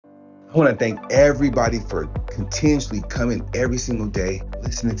I want to thank everybody for continuously coming every single day,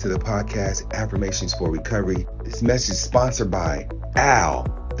 listening to the podcast, Affirmations for Recovery. This message is sponsored by Al,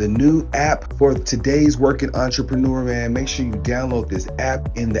 the new app for today's working entrepreneur, man. Make sure you download this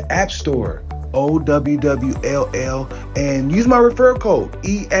app in the App Store, OWWLL, and use my referral code,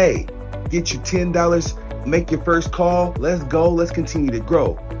 EA. Get you $10, make your first call. Let's go. Let's continue to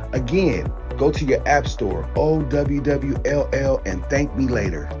grow. Again, go to your App Store, OWWLL, and thank me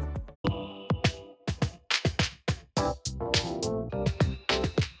later.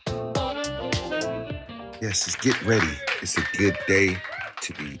 Yes, just get ready. It's a good day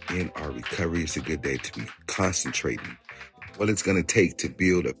to be in our recovery. It's a good day to be concentrating what it's going to take to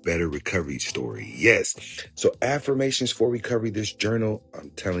build a better recovery story. Yes. So Affirmations for Recovery, this journal,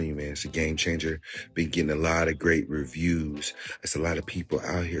 I'm telling you, man, it's a game changer. Been getting a lot of great reviews. There's a lot of people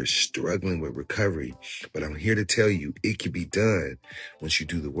out here struggling with recovery, but I'm here to tell you it can be done once you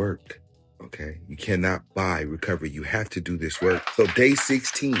do the work. Okay. You cannot buy recovery. You have to do this work. So day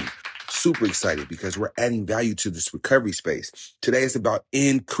 16, super excited because we're adding value to this recovery space. Today is about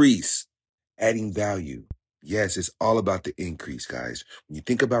increase, adding value. Yes, it's all about the increase, guys. When you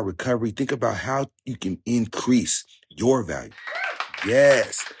think about recovery, think about how you can increase your value.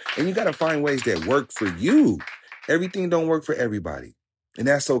 Yes. And you got to find ways that work for you. Everything don't work for everybody. And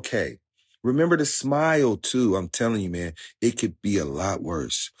that's okay. Remember to smile too. I'm telling you, man, it could be a lot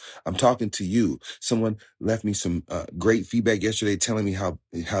worse. I'm talking to you. Someone left me some great feedback yesterday telling me how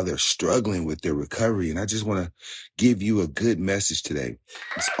they're struggling with their recovery. And I just want to give you a good message today.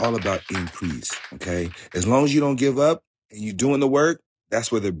 It's all about increase, okay? As long as you don't give up and you're doing the work,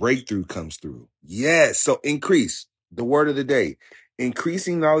 that's where the breakthrough comes through. Yes, so increase. The word of the day.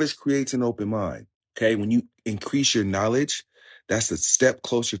 Increasing knowledge creates an open mind, okay? When you increase your knowledge, that's a step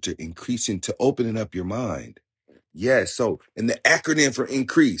closer to opening up your mind. Yes. So, and the acronym for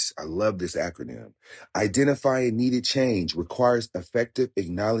increase, I love this acronym. Identifying needed change requires effective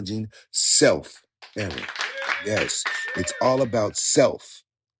acknowledging self error. Yes. It's all about self.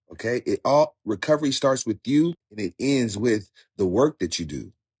 Okay. Recovery starts with you and it ends with the work that you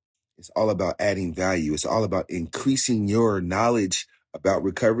do. It's all about adding value. It's all about increasing your knowledge about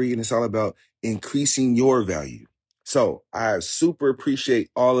recovery, and it's all about increasing your value. So I super appreciate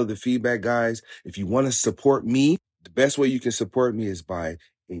all of the feedback, guys. If you want to support me, the best way you can support me is by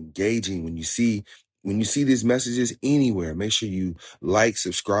engaging. When you see these messages anywhere, make sure you like,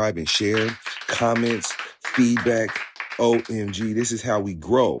 subscribe, and share. Comments, feedback. OMG, this is how we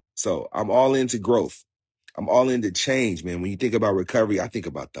grow. So I'm all into growth. I'm all into change, man. When you think about recovery, I think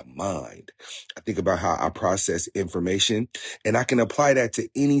about the mind. I think about how I process information, and I can apply that to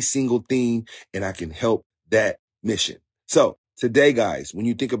any single thing, and I can help that mission. So today, guys, when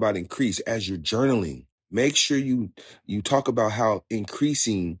you think about increase, as you're journaling, make sure you talk about how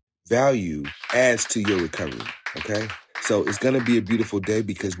increasing value adds to your recovery, okay? So it's going to be a beautiful day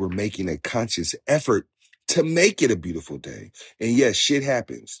because we're making a conscious effort to make it a beautiful day. And yes, shit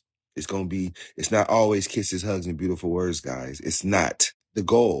happens. It's not always kisses, hugs, and beautiful words, guys. It's not. The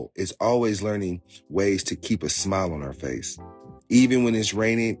goal is always learning ways to keep a smile on our face. Even when it's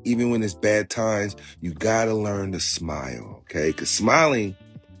raining, even when it's bad times, you gotta learn to smile, okay? Because smiling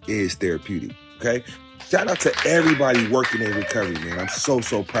is therapeutic, okay? Shout out to everybody working in recovery, man. I'm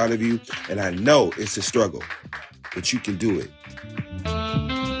so proud of you. And I know it's a struggle, but you can do it.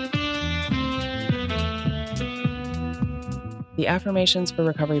 The Affirmations for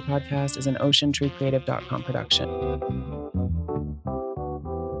Recovery podcast is an OceanTreeCreative.com production.